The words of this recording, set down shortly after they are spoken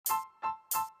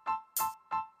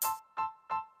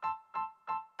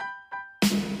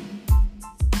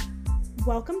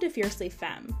Welcome to Fiercely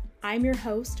Femme. I'm your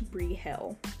host, Bree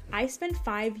Hill. I spent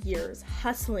 5 years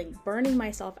hustling, burning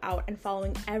myself out, and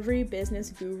following every business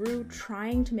guru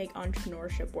trying to make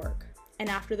entrepreneurship work. And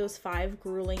after those 5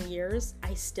 grueling years,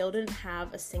 I still didn't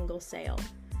have a single sale.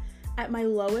 At my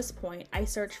lowest point, I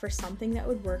searched for something that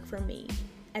would work for me.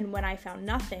 And when I found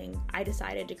nothing, I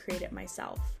decided to create it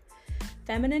myself.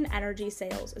 Feminine Energy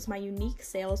Sales is my unique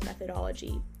sales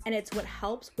methodology, and it's what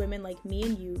helps women like me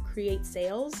and you create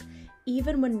sales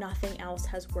even when nothing else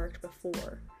has worked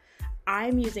before.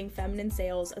 I'm using feminine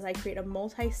sales as I create a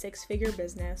multi-six-figure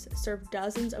business, serve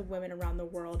dozens of women around the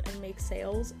world, and make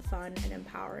sales fun and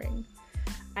empowering.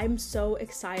 I'm so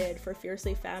excited for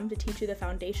Fiercely Femme to teach you the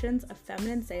foundations of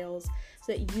feminine sales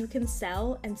so that you can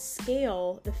sell and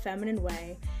scale the feminine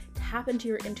way, tap into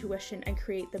your intuition, and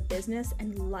create the business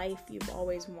and life you've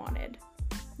always wanted.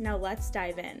 Now let's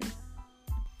dive in.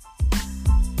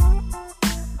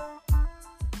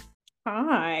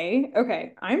 Hi.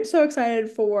 Okay, I'm so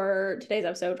excited for today's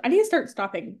episode. I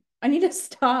need to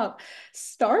stop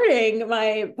starting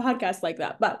my podcast like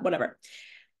that, but whatever.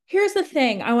 Here's the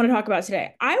thing I want to talk about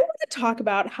today. I want to talk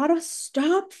about how to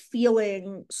stop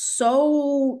feeling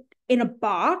so in a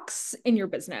box in your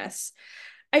business.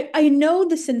 I know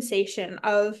the sensation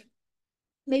of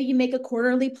maybe you make a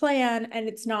quarterly plan and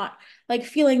it's not like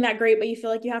feeling that great, but you feel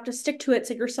like you have to stick to it.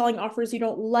 So you're selling offers you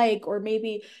don't like, or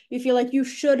maybe you feel like you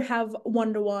should have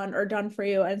one-to-one or done for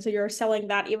you. And so you're selling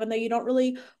that even though you don't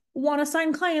really want to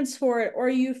sign clients for it, or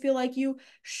you feel like you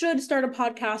should start a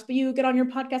podcast, but you get on your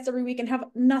podcast every week and have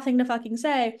nothing to fucking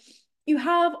say. You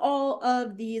have all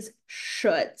of these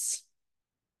shoulds.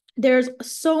 There's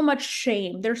so much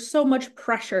shame. There's so much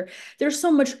pressure. There's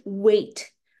so much weight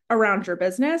around your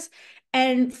business.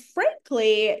 And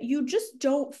frankly, you just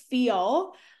don't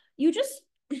feel,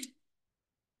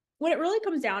 when it really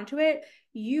comes down to it,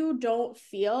 you don't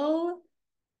feel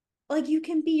like you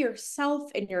can be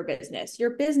yourself in your business.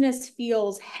 Your business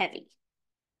feels heavy.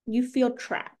 You feel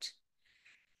trapped.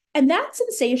 And that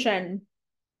sensation,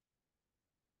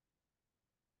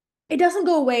 it doesn't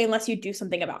go away unless you do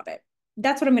something about it.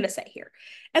 That's what I'm going to say here.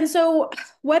 And so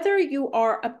whether you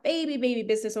are a baby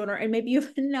business owner and maybe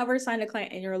you've never signed a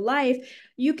client in your life,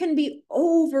 you can be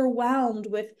overwhelmed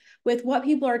with what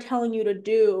people are telling you to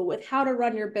do, with how to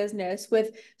run your business, with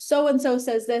so-and-so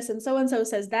says this and so-and-so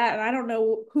says that, and I don't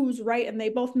know who's right, and they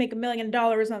both make $1 million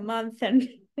a month. And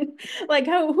like,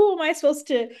 how am I supposed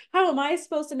to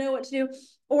know what to do?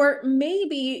 Or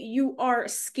maybe you are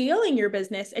scaling your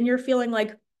business and you're feeling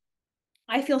like,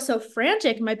 I feel so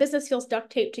frantic. My business feels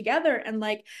duct taped together. And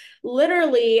like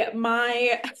literally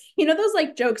those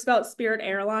like jokes about Spirit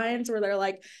Airlines where they're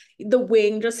like, the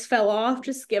wing just fell off.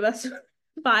 Just give us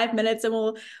 5 minutes and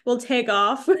we'll take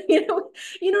off. You know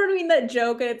what I mean? That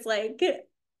joke. And it's like,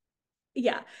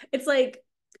 yeah, it's like,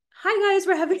 hi guys,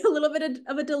 we're having a little bit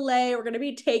of a delay. We're going to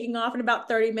be taking off in about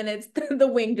 30 minutes. The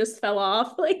wing just fell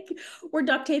off. Like we're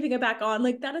duct taping it back on.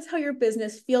 Like that is how your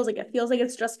business feels like. It feels like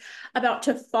it's just about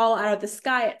to fall out of the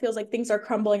sky. It feels like things are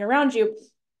crumbling around you.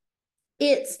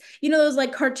 It's, those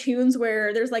like cartoons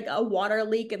where there's like a water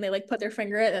leak and they like put their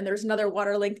finger in it and there's another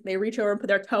water leak and they reach over and put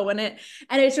their toe in it.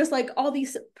 And it's just like all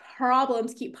these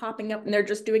problems keep popping up and they're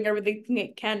just doing everything they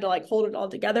can to like hold it all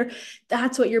together.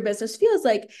 That's what your business feels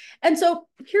like. And so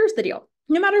here's the deal.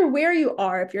 No matter where you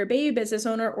are, if you're a baby business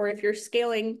owner or if you're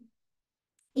scaling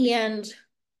and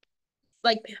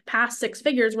like past 6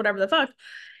 figures, whatever the fuck,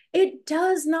 it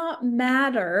does not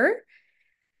matter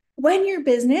when your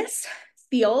business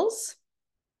feels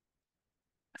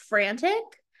frantic,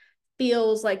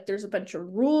 feels like there's a bunch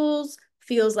of rules,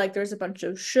 feels like there's a bunch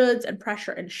of shoulds and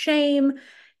pressure and shame.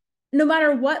 No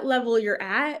matter what level you're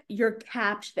at, you're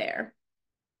capped there.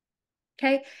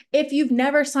 Okay. If you've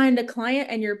never signed a client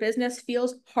and your business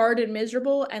feels hard and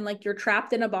miserable and like you're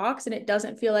trapped in a box and it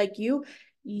doesn't feel like you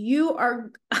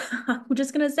are, I'm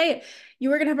just going to say it,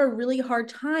 you are going to have a really hard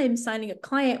time signing a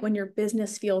client when your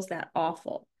business feels that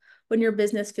awful, when your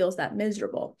business feels that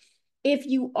miserable. If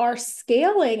you are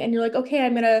scaling and you're like, okay,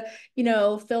 I'm going to,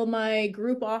 fill my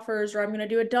group offers, or I'm going to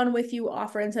do a done with you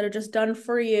offer instead of just done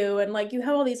for you. And like, you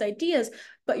have all these ideas,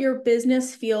 but your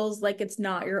business feels like it's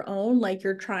not your own, like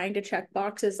you're trying to check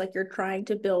boxes, like you're trying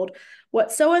to build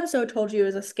what so-and-so told you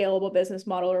is a scalable business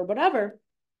model or whatever.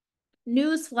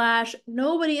 Newsflash,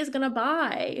 nobody is going to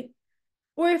buy.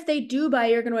 Or if they do buy,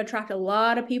 you're going to attract a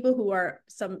lot of people who are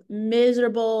some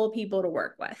miserable people to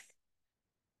work with.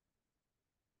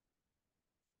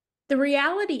 The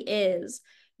reality is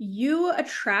you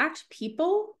attract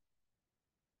people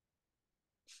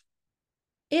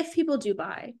if people do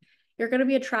buy. You're going to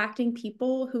be attracting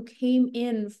people who came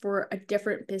in for a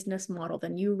different business model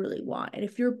than you really want. And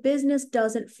if your business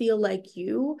doesn't feel like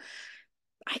you,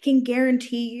 I can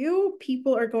guarantee you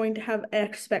people are going to have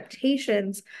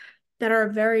expectations that are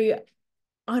very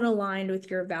unaligned with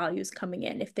your values coming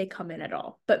in, if they come in at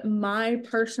all. But my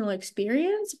personal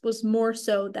experience was more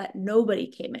so that nobody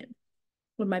came in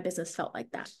when my business felt like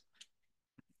that.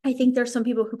 I think there's some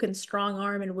people who can strong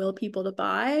arm and will people to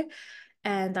buy,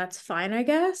 and that's fine, I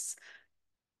guess.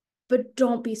 But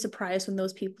don't be surprised when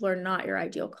those people are not your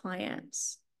ideal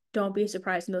clients. Don't be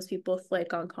surprised when those people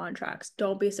flake on contracts.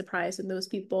 Don't be surprised when those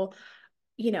people,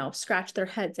 scratch their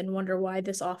heads and wonder why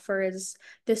this offer is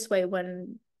this way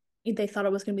when they thought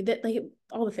it was going to be like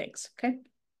all the things. Okay.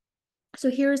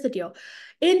 So here's the deal.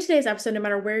 In today's episode, no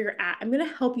matter where you're at, I'm going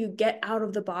to help you get out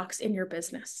of the box in your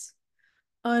business.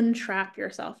 Untrap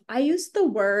yourself. I used the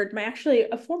word,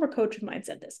 a former coach of mine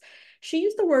said this. She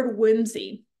used the word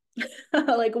whimsy,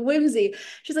 like whimsy.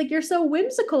 She's like, you're so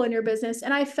whimsical in your business.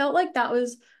 And I felt like that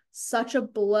was such a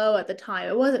blow at the time.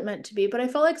 It wasn't meant to be, but I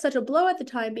felt like such a blow at the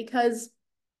time because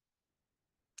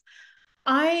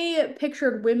I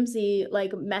pictured whimsy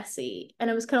like messy.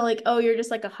 And it was kind of like, oh, you're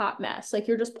just like a hot mess. Like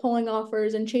you're just pulling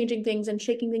offers and changing things and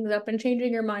shaking things up and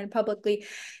changing your mind publicly.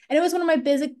 And it was one of my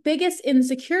biggest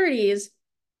insecurities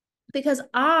because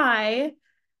I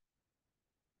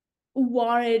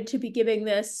wanted to be giving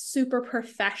this super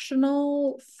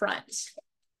professional front.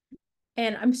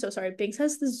 And I'm so sorry, Biggs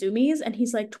has the zoomies and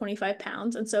he's like 25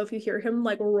 pounds. And so if you hear him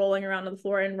like rolling around on the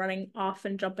floor and running off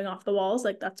and jumping off the walls,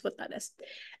 like that's what that is.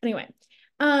 Anyway,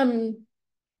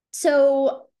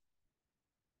 so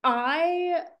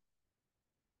I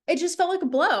it just felt like a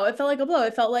blow. It felt like a blow.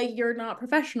 It felt like you're not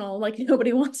professional. Like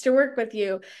nobody wants to work with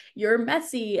you. You're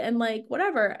messy and like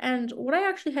whatever. And what I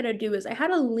actually had to do is I had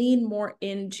to lean more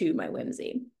into my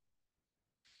whimsy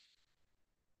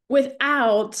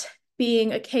without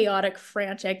being a chaotic,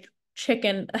 frantic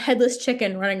chicken, a headless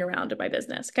chicken running around in my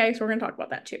business. Okay. So we're going to talk about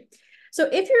that too. So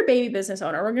if you're a baby business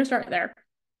owner, we're going to start there.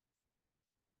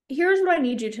 Here's what I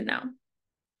need you to know.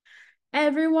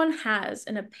 Everyone has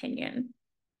an opinion.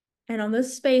 And on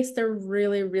this space, they're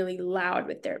really, really loud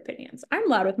with their opinions. I'm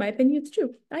loud with my opinions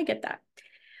too. I get that.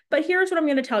 But here's what I'm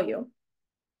going to tell you.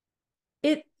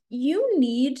 You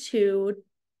need to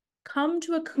come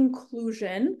to a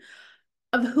conclusion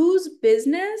of whose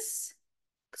business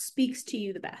speaks to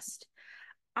you the best.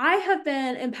 I have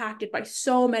been impacted by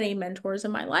so many mentors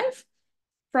in my life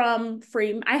from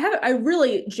free. I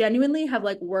really genuinely have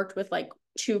like worked with like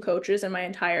 2 coaches in my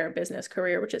entire business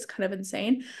career, which is kind of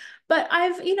insane. But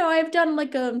I've done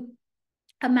like a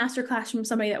masterclass from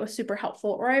somebody that was super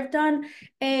helpful, or I've done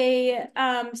a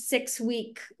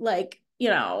 6-week like, I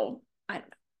don't know,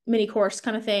 mini course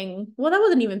kind of thing. Well, that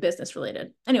wasn't even business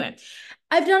related. Anyway,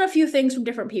 I've done a few things from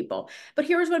different people, but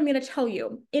here's what I'm going to tell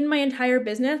you. In my entire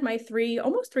business, my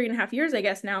almost 3.5 years, I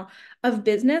guess now, of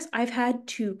business, I've had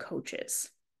 2 coaches.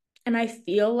 And I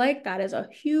feel like that is a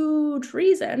huge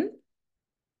reason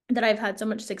that I've had so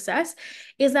much success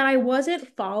is that I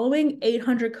wasn't following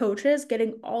 800 coaches,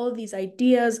 getting all of these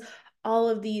ideas, all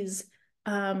of these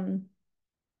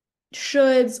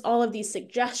shoulds, all of these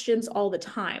suggestions all the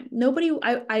time.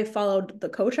 I followed the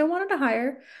coach I wanted to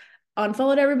hire,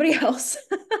 unfollowed everybody else,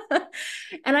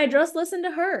 and I just listened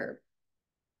to her.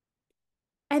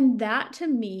 And that to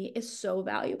me is so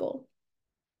valuable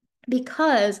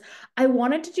because I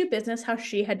wanted to do business how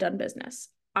she had done business.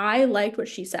 I liked what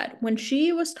she said. When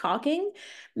she was talking,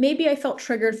 maybe I felt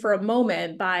triggered for a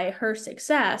moment by her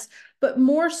success, but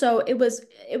more so it was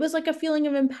like a feeling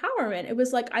of empowerment. It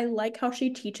was like I like how she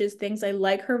teaches things. I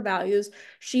like her values.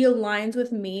 She aligns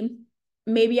with me.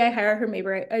 Maybe I hire her, maybe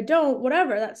I don't,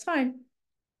 whatever, that's fine.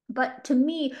 But to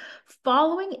me,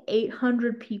 following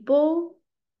 800 people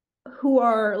who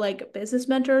are like business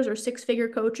mentors or 6-figure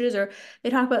coaches, or they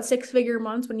talk about 6-figure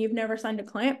months when you've never signed a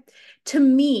client. To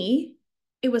me,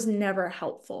 it was never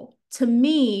helpful. To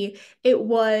me, it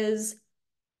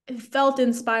felt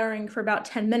inspiring for about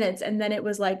 10 minutes. And then it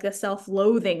was like the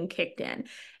self-loathing kicked in.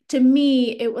 To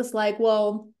me, it was like,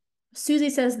 well,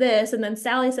 Susie says this and then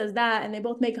Sally says that, and they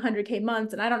both make 100K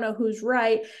months, and I don't know who's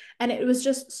right. And it was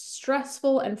just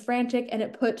stressful and frantic. And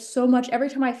it put so much,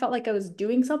 every time I felt like I was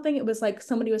doing something, it was like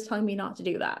somebody was telling me not to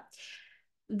do that.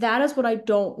 That is what I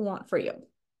don't want for you.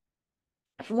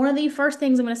 One of the first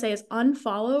things I'm going to say is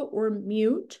unfollow or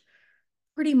mute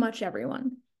pretty much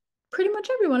everyone. Pretty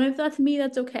much everyone. If that's me,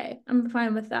 that's okay. I'm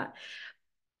fine with that.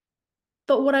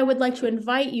 But what I would like to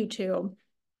invite you to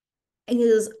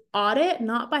is audit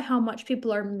not by how much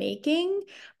people are making,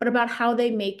 but about how they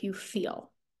make you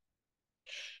feel.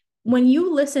 when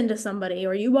you listen to somebody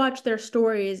or you watch their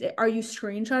stories, are you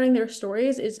screenshotting their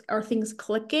stories? Are things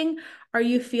clicking? Are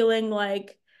you feeling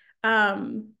like,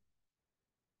 um,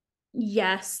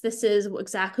 yes, this is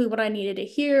exactly what I needed to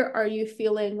hear? Are you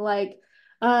feeling like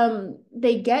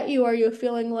they get you? Are you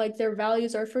feeling like their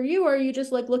values are for you? Or are you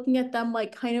just like looking at them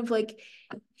like kind of like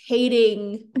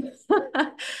hating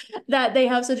that they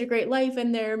have such a great life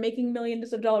and they're making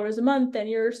millions of dollars a month and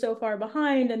you're so far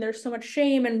behind and there's so much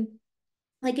shame and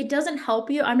like it doesn't help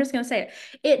you. I'm just gonna say it.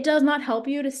 It does not help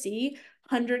you to see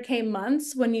 100K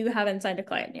months when you haven't signed a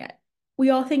client yet. We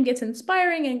all think it's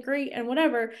inspiring and great and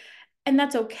whatever, and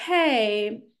that's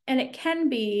okay. And it can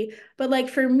be, but like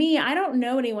for me, I don't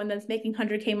know anyone that's making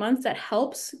 100K months that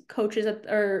helps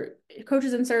or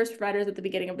coaches and service providers at the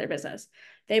beginning of their business.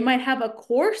 They might have a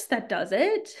course that does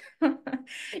it.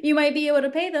 You might be able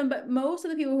to pay them, but most of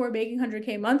the people who are making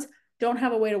 100K months don't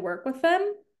have a way to work with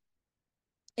them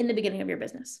in the beginning of your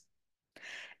business.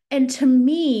 And to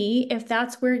me, if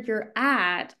that's where you're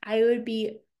at, I would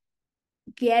be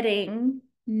getting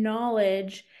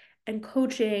knowledge and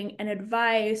coaching and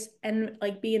advice and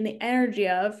like be in the energy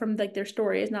of from like their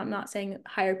stories. Not, I'm not saying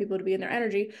hire people to be in their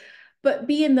energy, but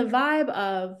be in the vibe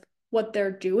of what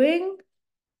they're doing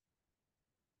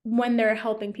when they're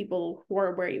helping people who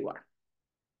are where you are.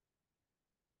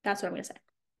 That's what I'm going to say.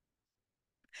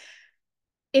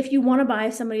 If you want to buy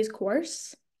somebody's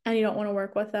course and you don't want to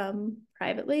work with them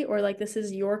privately, or like this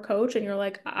is your coach and you're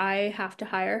like, I have to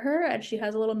hire her and she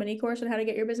has a little mini course on how to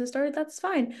get your business started, that's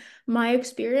fine. My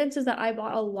experience is that I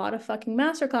bought a lot of fucking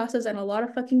master classes and a lot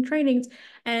of fucking trainings.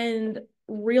 And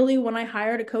really, when I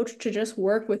hired a coach to just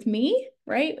work with me,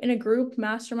 right, in a group,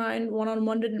 mastermind,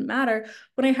 one-on-one, didn't matter.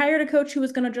 When I hired a coach who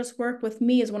was going to just work with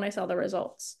me is when I saw the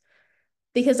results.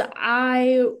 Because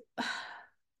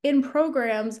in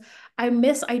programs, I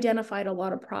misidentified a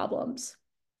lot of problems.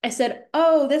 I said,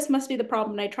 oh, this must be the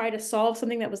problem. And I tried to solve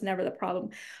something that was never the problem.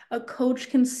 A coach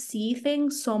can see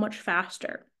things so much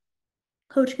faster.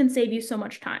 Coach can save you so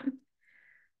much time.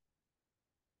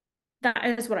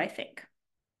 That is what I think.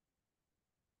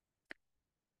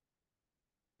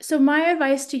 So my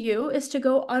advice to you is to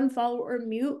go unfollow or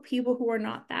mute people who are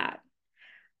not that.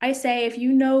 I say if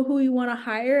you know who you want to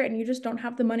hire and you just don't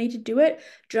have the money to do it,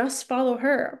 just follow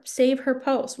her. Save her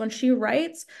posts. When she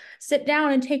writes, sit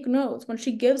down and take notes. When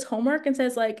she gives homework and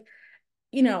says like,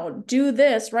 do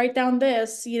this, write down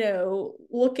this,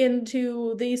 look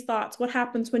into these thoughts. What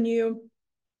happens when you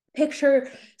picture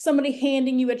somebody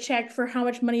handing you a check for how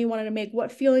much money you wanted to make?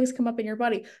 What feelings come up in your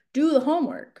body? Do the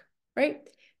homework, right?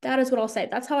 That is what I'll say.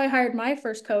 That's how I hired my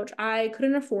first coach. I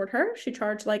couldn't afford her. She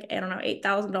charged like, I don't know,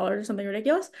 $8,000 or something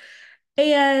ridiculous.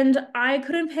 And I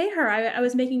couldn't pay her. I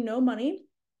was making no money,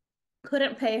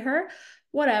 couldn't pay her,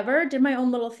 whatever, did my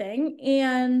own little thing.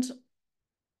 And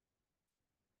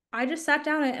I just sat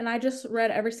down and I just read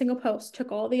every single post,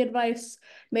 took all the advice,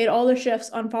 made all the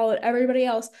shifts, unfollowed everybody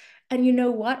else. And you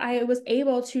know what? I was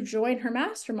able to join her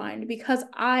mastermind because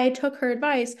I took her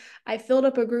advice. I filled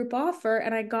up a group offer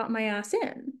and I got my ass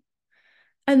in.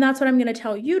 And that's what I'm going to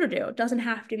tell you to do. It doesn't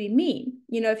have to be me.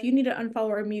 If you need to unfollow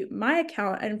or mute my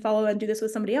account and follow and do this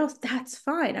with somebody else, that's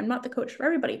fine. I'm not the coach for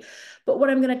everybody. But what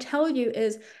I'm going to tell you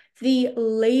is the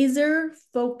laser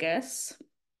focus.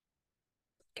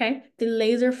 Okay. The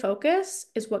laser focus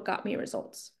is what got me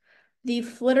results. The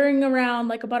flittering around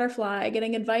like a butterfly,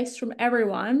 getting advice from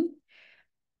everyone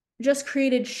just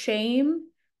created shame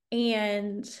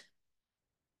and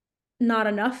not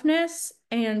enoughness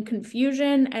and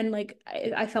confusion. And like,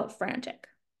 I felt frantic.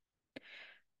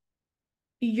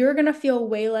 You're going to feel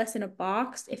way less in a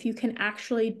box if you can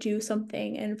actually do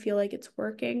something and feel like it's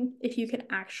working. If you can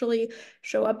actually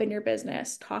show up in your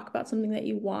business, talk about something that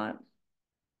you want.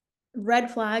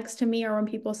 Red flags to me are when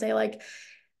people say like,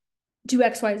 do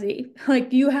XYZ.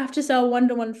 Like you have to sell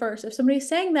one-to-one first. If somebody's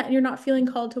saying that and you're not feeling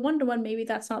called to one-to-one, maybe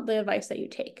that's not the advice that you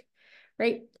take,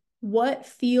 right? What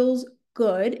feels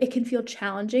good? It can feel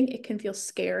challenging. It can feel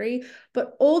scary,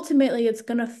 but ultimately it's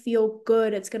going to feel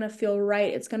good. It's going to feel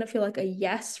right. It's going to feel like a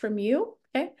yes from you.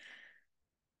 Okay.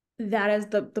 That is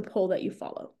the pull that you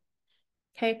follow.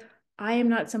 Okay. I am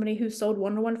not somebody who sold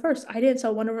one-to-one first. I didn't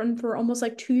sell one-to-one for almost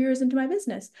like 2 years into my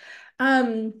business.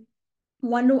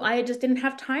 I just didn't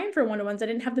have time for one-to-ones. I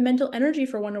didn't have the mental energy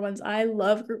for one-to-ones. I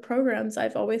love group programs.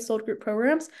 I've always sold group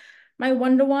programs. My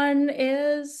one-to-one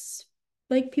is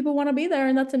like people want to be there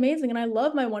and that's amazing. And I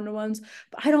love my one-to-ones,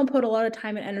 but I don't put a lot of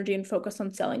time and energy and focus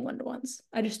on selling one-to-ones.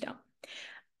 I just don't.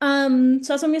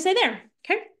 So that's what I'm gonna say there.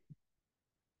 Okay.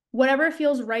 Whatever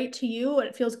feels right to you,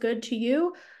 what feels good to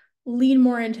you, lean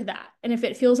more into that. And if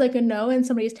it feels like a no and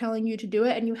somebody's telling you to do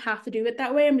it and you have to do it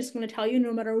that way, I'm just going to tell you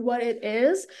no matter what it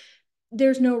is,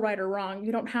 there's no right or wrong.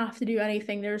 You don't have to do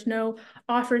anything. There's no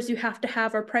offers you have to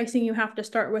have or pricing you have to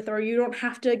start with, or you don't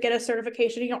have to get a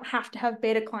certification. You don't have to have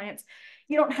beta clients.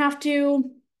 You don't have to,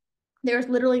 there's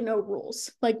literally no rules.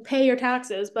 Like, pay your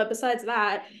taxes, but besides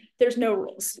that, there's no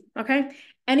rules. Okay.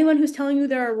 Anyone who's telling you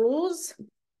there are rules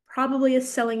probably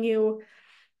is selling you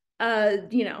a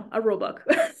rule book.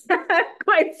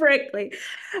 Quite frankly,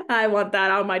 I want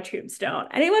that on my tombstone.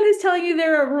 Anyone who's telling you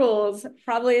there are rules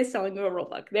probably is selling you a rule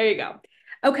book. There you go.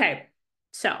 Okay,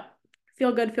 so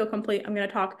feel good, feel complete. I'm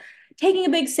gonna talk, taking a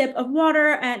big sip of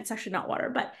water, and it's actually not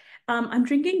water, but I'm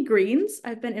drinking greens.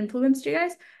 I've been influenced, you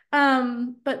guys.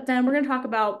 But then we're gonna talk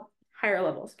about higher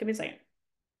levels. Give me a second.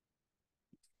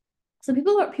 So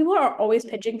people are always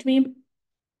pitching to me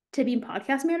to be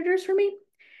podcast managers for me,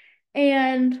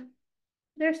 and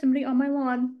there's somebody on my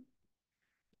lawn.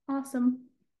 Awesome.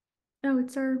 Oh,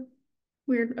 it's our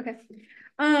weird. Okay.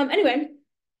 Anyway,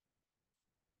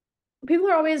 people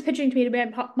are always pitching to me to be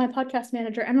my podcast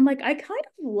manager, and I'm like, I kind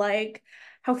of like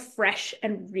how fresh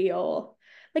and real.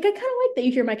 Like, I kind of like that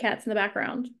you hear my cats in the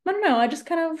background. I don't know. I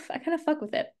kind of fuck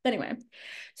with it. Anyway,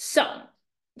 so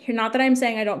here, not that I'm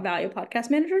saying I don't value podcast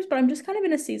managers, but I'm just kind of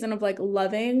in a season of like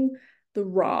loving the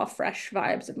raw, fresh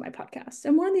vibes of my podcast.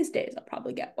 And one of these days, I'll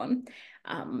probably get one.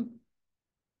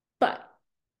 But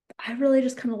I really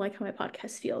just kind of like how my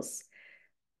podcast feels.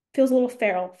 Feels a little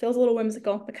feral, feels a little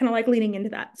whimsical, but kind of like leaning into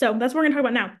that. So that's what we're gonna talk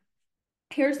about now.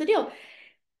 Here's the deal.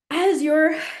 As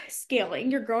you're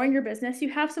scaling, you're growing your business, you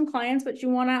have some clients, but you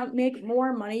want to make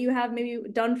more money. You have maybe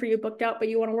done for you, booked out, but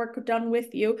you want to work done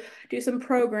with you, do some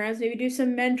programs, maybe do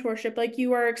some mentorship. Like,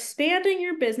 you are expanding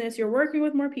your business, you're working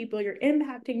with more people, you're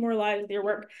impacting more lives with your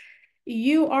work.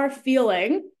 You are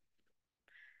feeling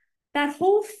that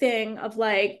whole thing of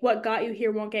like, what got you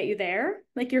here won't get you there.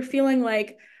 Like, you're feeling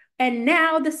like, and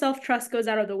now the self-trust goes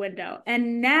out of the window.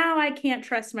 And now I can't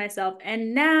trust myself.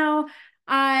 And now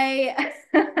I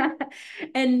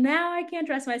and now I can't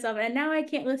trust myself. And now I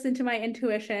can't listen to my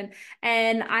intuition.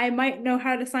 And I might know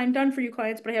how to sign done for you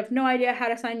clients, but I have no idea how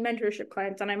to sign mentorship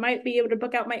clients. And I might be able to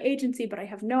book out my agency, but I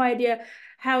have no idea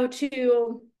how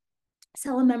to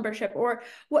sell a membership or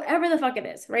whatever the fuck it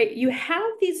is, right? You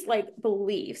have these like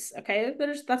beliefs, okay?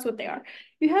 That's what they are.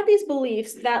 You have these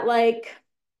beliefs that, like,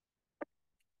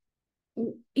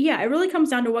 yeah, it really comes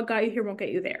down to what got you here won't get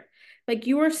you there. Like,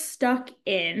 you are stuck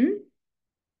in,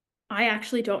 I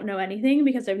actually don't know anything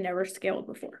because I've never scaled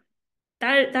before.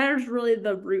 That is really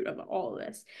the root of all of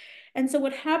this. And so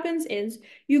what happens is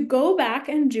you go back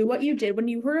and do what you did when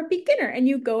you were a beginner, and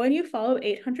you go and you follow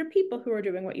 800 people who are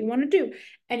doing what you want to do.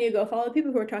 And you go follow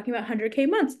people who are talking about 100K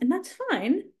months, and that's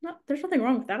fine. There's nothing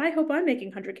wrong with that. I hope I'm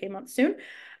making 100K months soon.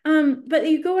 But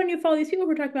you go and you follow these people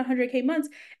who are talking about 100K months,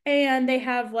 and they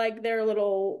have like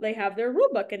they have their rule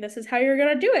book, and this is how you're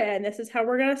going to do it. And this is how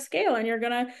we're going to scale. And you're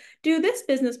going to do this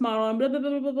business model and blah, blah,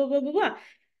 blah, blah, blah, blah, blah, blah.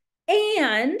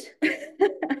 And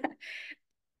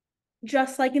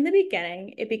just like in the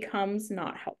beginning, it becomes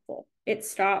not helpful. It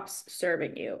stops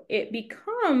serving you. It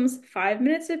becomes 5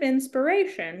 minutes of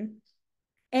inspiration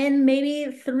and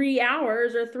maybe 3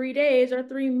 hours or 3 days or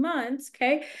 3 months,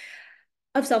 okay,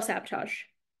 of self-sabotage,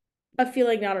 of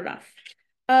feeling not enough,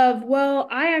 of, well,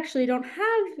 I actually don't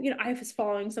have, I was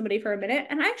following somebody for a minute,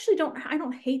 and I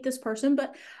don't hate this person,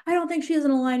 but I don't think she is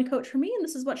an aligned coach for me. And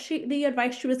this is what the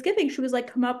advice she was giving. She was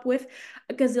like, come up with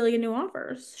a gazillion new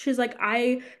offers. She's like,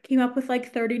 I came up with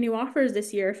like 30 new offers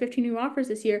this year, 15 new offers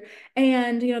this year.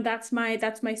 And that's my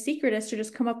secret, is to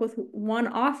just come up with one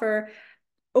offer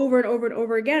over and over and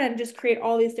over again, and just create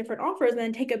all these different offers, and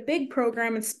then take a big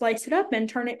program and splice it up and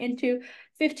turn it into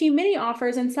 15 mini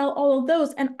offers and sell all of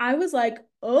those. And I was like,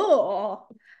 oh,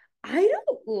 I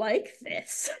don't like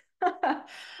this.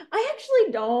 I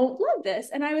actually don't love this.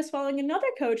 And I was following another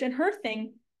coach, and her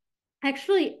thing,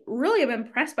 actually really am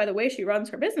impressed by the way she runs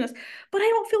her business, but I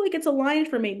don't feel like it's aligned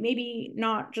for me. Maybe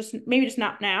just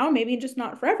not now, maybe just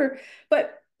not forever.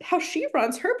 But how she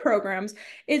runs her programs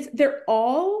is they're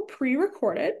all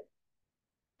pre-recorded.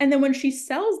 And then when she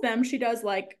sells them, she does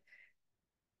like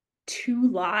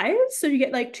 2 lives. So you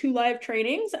get like 2 live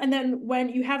trainings. And then when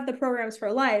you have the programs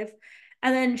for life,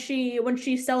 and then when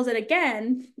she sells it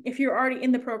again, if you're already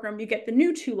in the program, you get the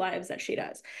new 2 lives that she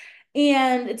does.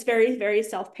 And it's very, very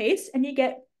self-paced, and you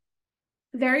get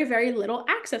very, very little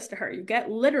access to her. You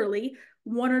get literally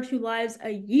 1 or 2 lives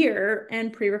a year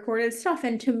and pre-recorded stuff.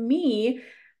 And to me,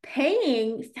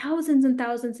 paying thousands and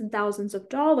thousands and thousands of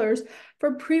dollars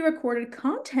for pre-recorded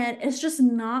content is just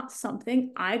not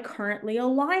something I currently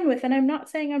align with. And I'm not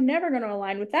saying I'm never going to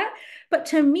align with that, but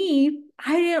to me,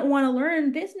 I didn't want to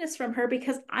learn business from her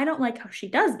because I don't like how she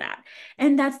does that.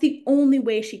 And that's the only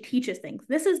way she teaches things.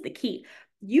 This is the key.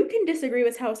 you can disagree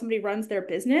with how somebody runs their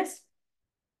business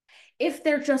if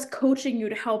they're just coaching you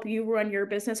to help you run your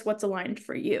business what's aligned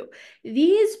for you.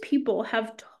 These people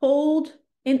have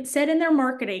said in their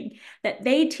marketing that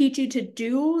they teach you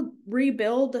to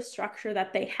rebuild the structure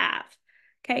that they have.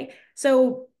 Okay.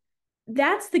 So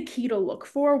that's the key to look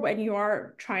for when you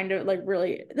are trying to like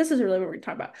really, this is really what we're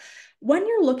talking about. When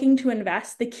you're looking to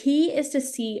invest, the key is to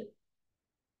see,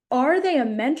 are they a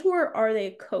mentor or are they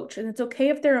a coach? And it's okay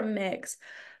if they're a mix.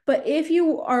 But if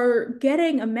you are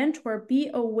getting a mentor,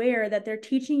 be aware that they're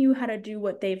teaching you how to do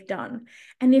what they've done.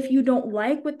 And if you don't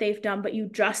like what they've done, but you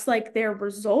just like their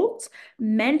results,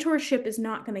 mentorship is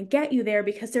not going to get you there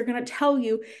because they're going to tell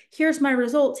you, here's my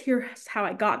results, here's how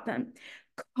I got them.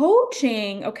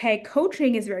 Coaching, okay,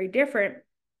 coaching is very different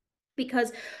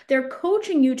because they're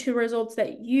coaching you to results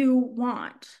that you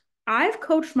want. I've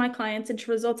coached my clients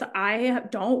into results that I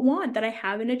don't want, that I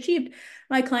haven't achieved.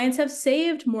 My clients have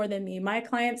saved more than me. My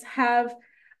clients have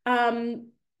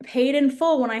paid in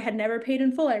full when I had never paid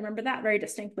in full. I remember that very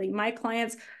distinctly. My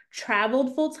clients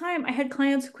traveled full time. I had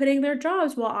clients quitting their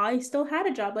jobs while I still had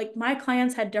a job. Like my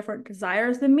clients had different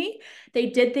desires than me.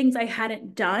 They did things I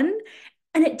hadn't done.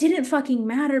 And it didn't fucking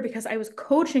matter because I was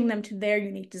coaching them to their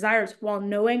unique desires while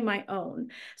knowing my own.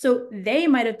 So they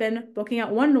might have been booking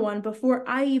out one-to-one before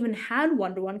I even had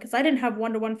one-to-one because I didn't have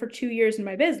one-to-one for 2 years in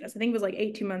my business. I think it was like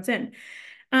 18 months in.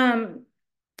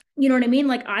 You know what I mean?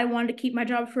 Like I wanted to keep my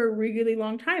job for a really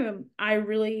long time. And I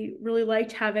really, really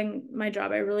liked having my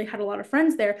job. I really had a lot of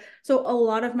friends there. So a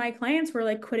lot of my clients were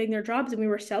like quitting their jobs and we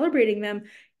were celebrating them,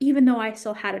 even though I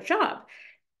still had a job.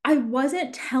 I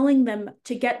wasn't telling them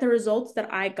to get the results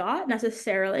that I got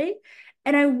necessarily.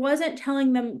 And I wasn't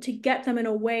telling them to get them in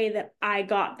a way that I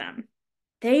got them.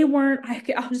 They weren't,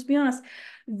 I'll just be honest,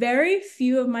 very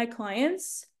few of my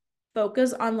clients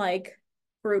focus on like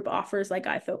group offers like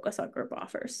I focus on group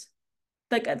offers.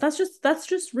 Like that's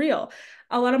just real.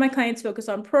 A lot of my clients focus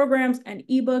on programs and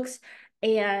ebooks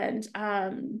and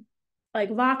like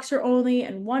Voxer only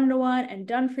and one-to-one and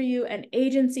done for you and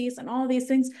agencies and all these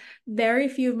things. Very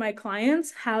few of my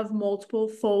clients have multiple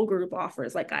full group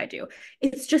offers like I do.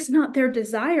 It's just not their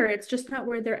desire. It's just not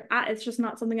where they're at. It's just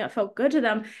not something that felt good to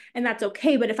them. And that's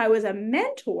okay. But if I was a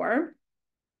mentor,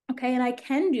 okay, and I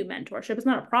can do mentorship, it's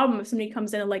not a problem if somebody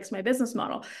comes in and likes my business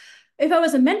model. If I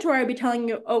was a mentor, I'd be telling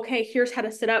you, okay, here's how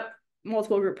to set up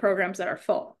multiple group programs that are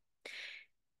full.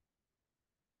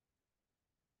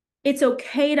 It's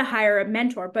okay to hire a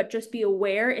mentor, but just be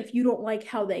aware if you don't like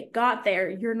how they got there,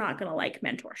 you're not going to like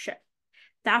mentorship.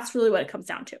 That's really what it comes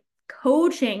down to.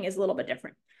 Coaching is a little bit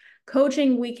different.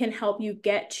 Coaching, we can help you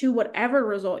get to whatever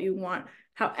result you want,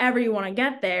 however you want to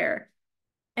get there.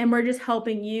 And we're just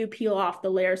helping you peel off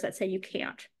the layers that say you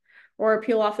can't, or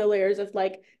peel off the layers of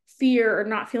like fear or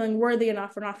not feeling worthy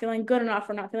enough or not feeling good enough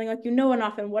or not feeling like you know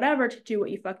enough and whatever to do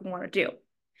what you fucking want to do.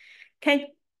 Okay.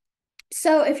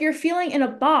 So if you're feeling in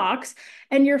a box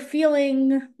and you're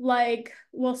feeling like,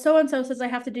 well, so and so says I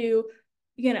have to do,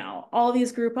 all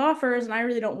these group offers and I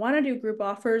really don't want to do group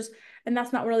offers and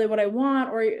that's not really what I want,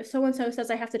 or so and so says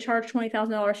I have to charge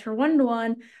 $20,000 for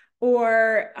one-to-one,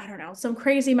 or I don't know, some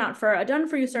crazy amount for a done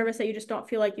for you service that you just don't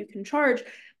feel like you can charge.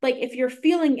 Like if you're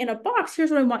feeling in a box,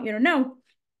 here's what I want you to know.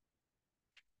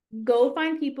 Go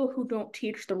find people who don't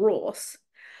teach the rules.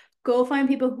 Go find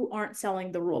people who aren't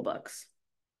selling the rule books.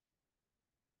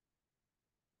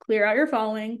 Clear out your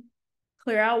following,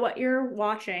 clear out what you're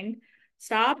watching.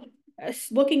 Stop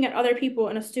looking at other people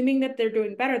and assuming that they're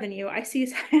doing better than you. I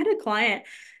had a client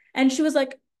and she was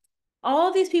like, all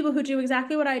of these people who do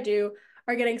exactly what I do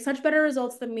are getting such better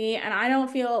results than me. And I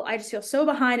just feel so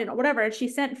behind and whatever. And she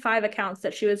sent 5 accounts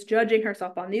that she was judging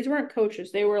herself on. These weren't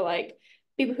coaches. They were like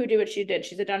people who do what she did.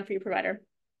 She's a done for you provider.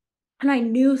 And I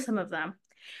knew some of them.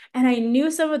 And I knew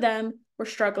some of them were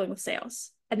struggling with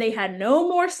sales. And they had no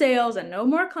more sales and no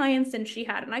more clients than she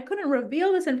had. And I couldn't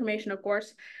reveal this information, of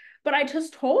course, but I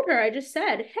just told her, I just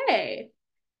said, hey,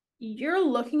 you're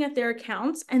looking at their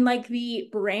accounts and like the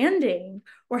branding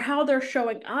or how they're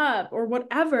showing up or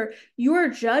whatever, you're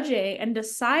judging and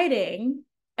deciding,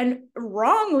 and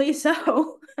wrongly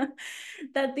so,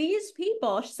 that these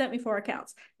people, she sent me 4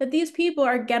 accounts, that these people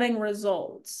are getting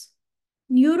results.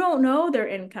 You don't know their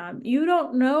income. You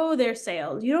don't know their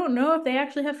sales. You don't know if they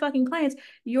actually have fucking clients.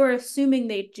 You're assuming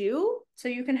they do. So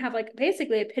you can have like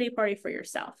basically a pity party for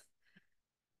yourself.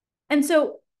 And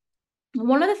so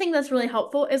one of the things that's really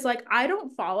helpful is like, I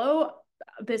don't follow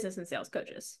business and sales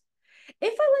coaches.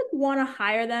 If I like want to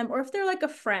hire them or if they're like a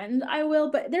friend, I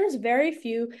will, but there's very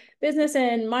few business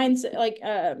and mindset,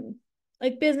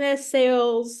 like business,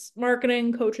 sales,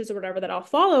 marketing coaches or whatever that I'll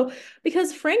follow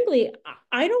because frankly,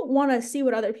 I don't want to see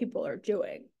what other people are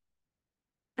doing.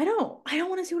 I don't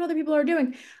want to see what other people are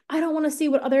doing. I don't want to see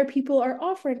what other people are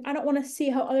offering. I don't want to see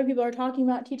how other people are talking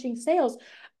about teaching sales.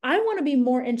 I want to be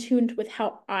more in tune with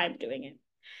how I'm doing it.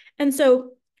 And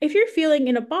so if you're feeling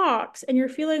in a box and you're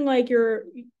feeling like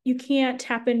you can't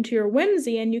tap into your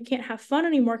whimsy and you can't have fun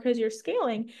anymore because you're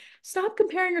scaling, stop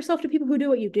comparing yourself to people who do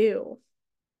what you do.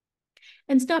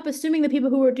 And stop assuming the people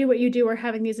who do what you do are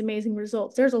having these amazing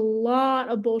results. There's a lot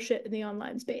of bullshit in the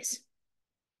online space.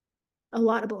 A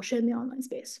lot of bullshit in the online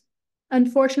space.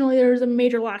 Unfortunately, there's a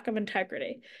major lack of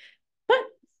integrity. But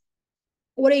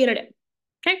what are you gonna do?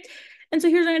 Okay. And so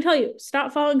here's what I'm gonna tell you: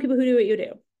 stop following people who do what you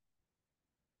do.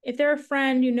 If they're a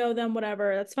friend, you know them,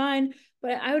 whatever, that's fine.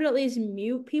 But I would at least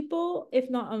mute people, if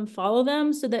not unfollow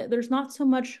them, so that there's not so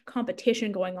much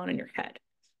competition going on in your head.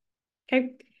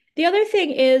 Okay. The other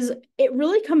thing is, it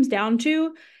really comes down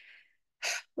to,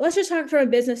 let's just talk from a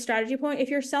business strategy point. If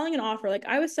you're selling an offer, like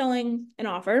I was selling an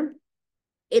offer,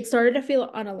 it started to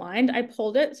feel unaligned. I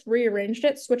pulled it, rearranged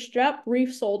it, switched it up,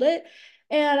 resold it.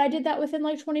 And I did that within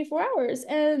like 24 hours.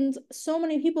 And so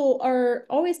many people are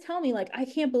always telling me, like, I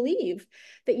can't believe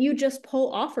that you just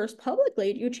pull offers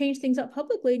publicly. You change things up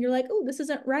publicly and you're like, oh, this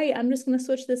isn't right. I'm just going to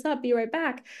switch this up, be right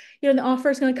back. You know, the offer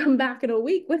is going to come back in a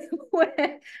week when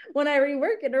I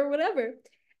rework it or whatever.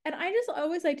 And I just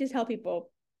always like to tell people,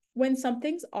 when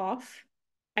something's off,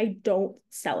 I don't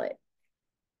sell it.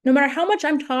 No matter how much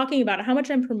I'm talking about it, how much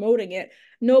I'm promoting it,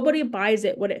 nobody buys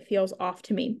it when it feels off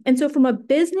to me. And so, from a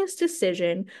business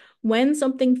decision, when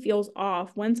something feels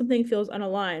off, when something feels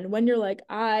unaligned, when you're like,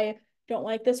 I don't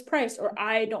like this price, or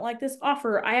I don't like this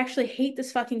offer, I actually hate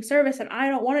this fucking service, and I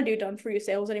don't want to do done for you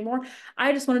sales anymore.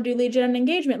 I just want to do lead gen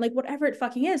engagement, like whatever it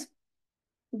fucking is.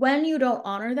 When you don't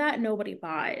honor that, nobody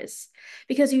buys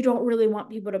because you don't really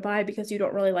want people to buy because you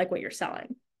don't really like what you're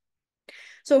selling.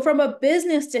 So, from a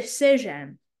business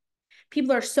decision,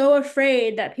 people are so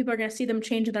afraid that people are going to see them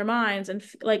change their minds and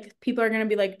like people are going to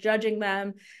be like judging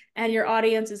them, and your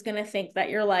audience is going to think that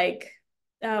you're like,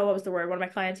 oh, what was the word? One of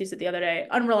my clients used it the other day,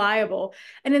 unreliable.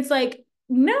 And it's like,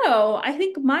 no, I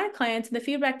think my clients and the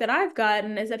feedback that I've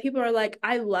gotten is that people are like,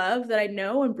 I love that I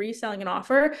know when Bree's selling an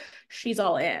offer, she's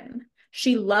all in.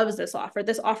 She loves this offer.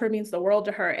 This offer means the world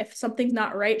to her. If something's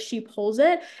not right, she pulls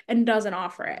it and doesn't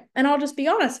offer it. And I'll just be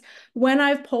honest, when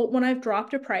I've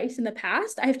dropped a price in the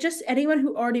past, I've just, anyone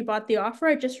who already bought the offer,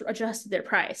 I just adjusted their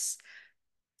price.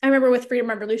 I remember with Freedom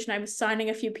Revolution, I was signing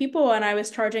a few people and I was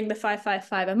charging the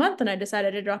 555 a month, and I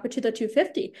decided to drop it to the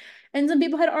 250. And some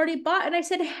people had already bought, and I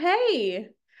said, hey,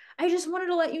 I just wanted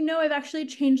to let you know I've actually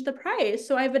changed the price.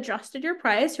 So I've adjusted your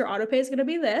price. Your auto pay is going to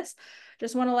be this.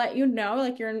 Just want to let you know,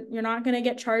 like, you're not going to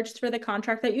get charged for the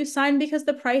contract that you signed because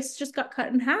the price just got cut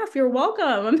in half. You're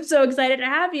welcome. I'm so excited to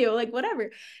have you. Like, whatever.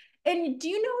 And do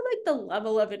you know like the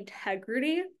level of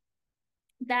integrity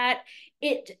that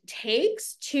it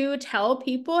takes to tell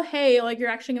people, hey, like, you're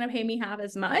actually going to pay me half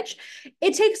as much?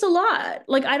 It takes a lot.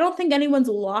 Like, I don't think anyone's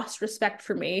lost respect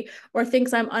for me or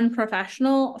thinks I'm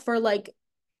unprofessional for like,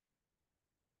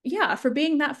 yeah, for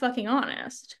being that fucking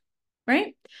honest.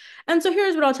 Right. And so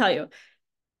here's what I'll tell you.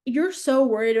 You're so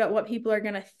worried about what people are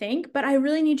going to think, but I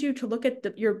really need you to look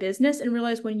at your business and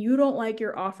realize when you don't like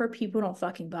your offer, people don't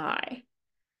fucking buy.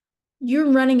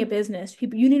 You're running a business.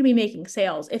 People, you need to be making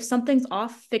sales. If something's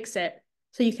off, fix it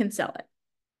so you can sell it.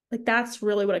 Like, that's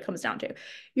really what it comes down to.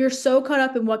 You're so caught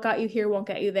up in what got you here won't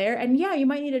get you there. And yeah, you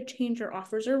might need to change your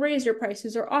offers or raise your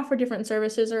prices or offer different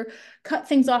services or cut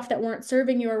things off that weren't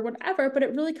serving you or whatever. But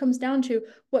it really comes down to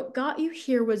what got you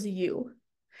here was you.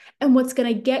 And what's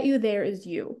going to get you there is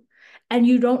you. And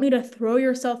you don't need to throw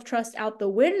your self-trust out the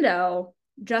window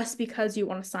just because you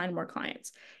want to sign more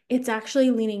clients. It's actually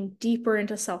leaning deeper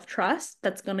into self-trust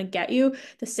that's going to get you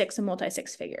the six and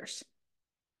multi-six figures.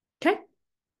 Okay.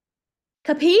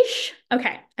 Capiche?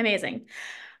 Okay, amazing.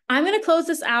 I'm going to close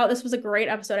this out. This was a great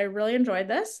episode. I really enjoyed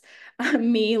this.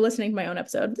 Me listening to my own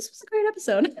episode. This was a great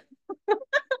episode.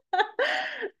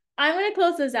 I'm going to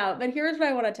close this out, but here's what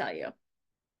I want to tell you.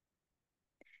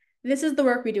 This is the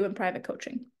work we do in private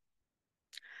coaching.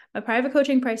 My private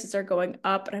coaching prices are going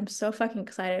up, and I'm so fucking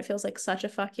excited. It feels like such a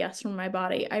fuck yes from my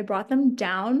body. I brought them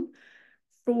down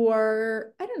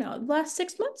for, I don't know, the last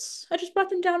 6 months. I just brought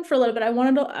them down for a little bit. I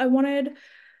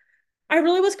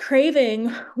really was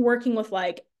craving working with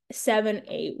like 7,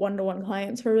 8 one-to-one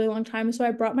clients for a really long time. So I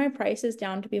brought my prices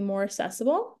down to be more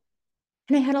accessible.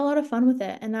 And I had a lot of fun with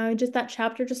it. And now that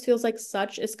chapter just feels like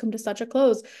it's come to such a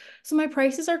close. So my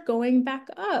prices are going back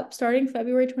up starting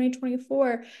February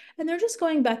 2024. And they're just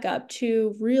going back up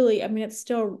to really, I mean, it's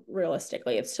still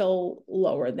realistically, it's still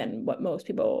lower than what most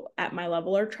people at my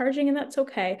level are charging, and that's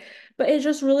okay. But it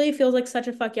just really feels like such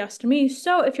a fuck yes to me.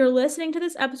 So if you're listening to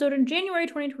this episode in January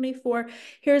 2024,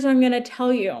 here's what I'm going to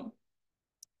tell you.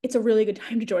 It's a really good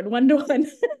time to join one to one.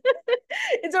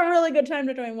 It's a really good time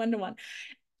to join one to one.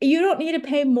 You don't need to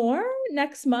pay more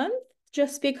next month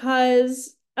just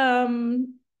because you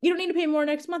don't need to pay more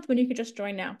next month when you could just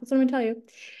join now. That's what I'm gonna tell you.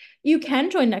 You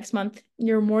can join next month.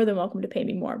 You're more than welcome to pay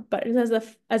me more. But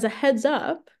as a heads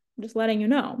up, I'm just letting you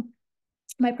know,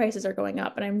 my prices are going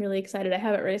up and I'm really excited. I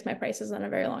haven't raised my prices in a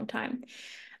very long time.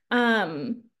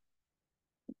 Um,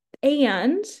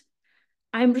 and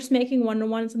I'm just making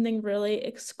one-to-one something really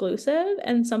exclusive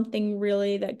and something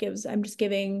really that I'm just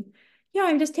giving, yeah,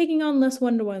 I'm just taking on less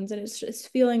one-to-ones and it's just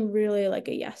feeling really like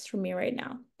a yes for me right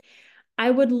now. I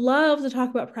would love to talk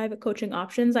about private coaching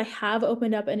options. I have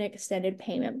opened up an extended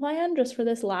payment plan just for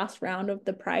this last round of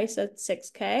the price at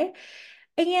 6K.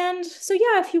 And so,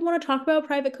 yeah, if you want to talk about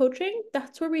private coaching,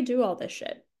 that's where we do all this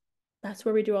shit. That's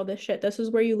where we do all this shit. This is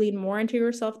where you lean more into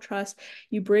your self-trust.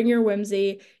 You bring your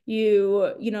whimsy.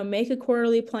 You make a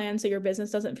quarterly plan so your business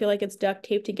doesn't feel like it's duct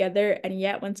taped together. And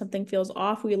yet when something feels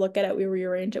off, we look at it, we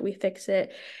rearrange it, we fix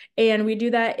it. And we do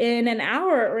that in an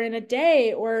hour or in a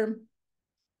day or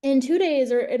in 2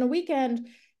 days or in a weekend.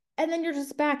 And then you're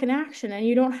just back in action and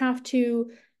you don't have to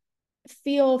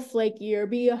feel flaky or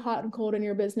be hot and cold in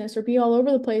your business or be all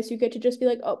over the place. You get to just be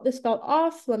like, oh, this felt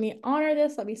off. Let me honor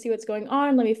this. Let me see what's going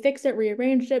on. Let me fix it,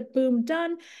 rearrange it, boom,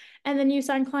 done. And then you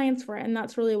sign clients for it. And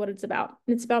that's really what it's about.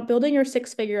 It's about building your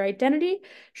six-figure identity,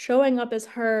 showing up as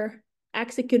her,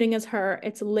 executing as her.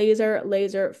 It's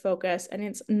laser focus. And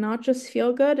it's not just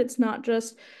feel good. It's not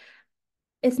just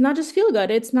feel good.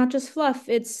 It's not just fluff.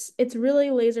 It's really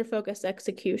laser focused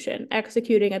execution,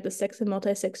 executing at the six and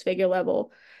multi six figure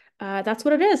level. That's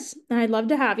what it is. And I'd love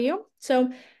to have you. So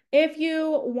if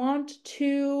you want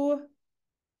to,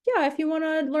 yeah, if you want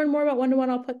to learn more about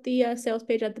one-to-one, I'll put the sales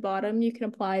page at the bottom. You can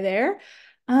apply there.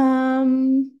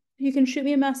 You can shoot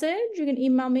me a message. You can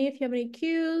email me if you have any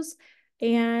cues.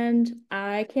 And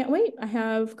I can't wait. I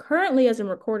have currently, as I'm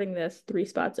recording this, 3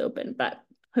 spots open, but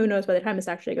who knows by the time this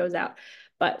actually goes out.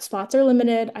 But spots are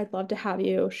limited. I'd love to have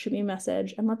you. Shoot me a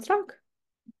message and let's talk.